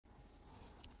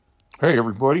Hey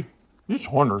everybody, it's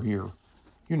Hunter here.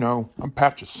 I'm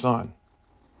Patch's son.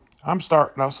 I'm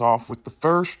starting us off with the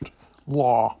first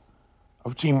law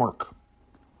of teamwork.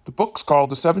 The book's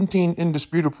called The 17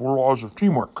 Indisputable Laws of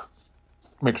Teamwork.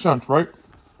 Makes sense, right?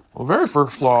 Well, the very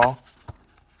first law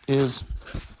is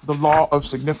the law of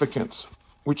significance,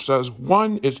 which says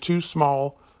one is too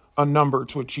small a number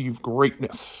to achieve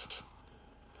greatness.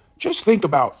 Just think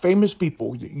about famous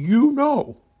people that you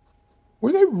know.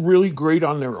 Were they really great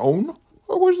on their own?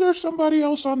 Or was there somebody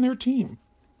else on their team?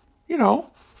 You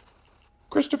know,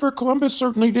 Christopher Columbus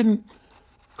certainly didn't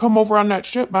come over on that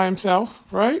ship by himself,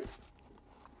 right?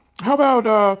 How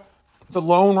about the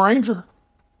Lone Ranger?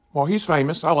 Well, he's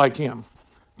famous. I like him.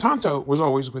 Tonto was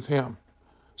always with him.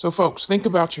 So, folks, think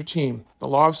about your team. The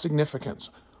law of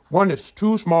significance. One is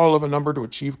too small of a number to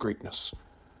achieve greatness.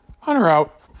 Hunter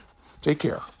out. Take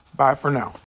care. Bye for now.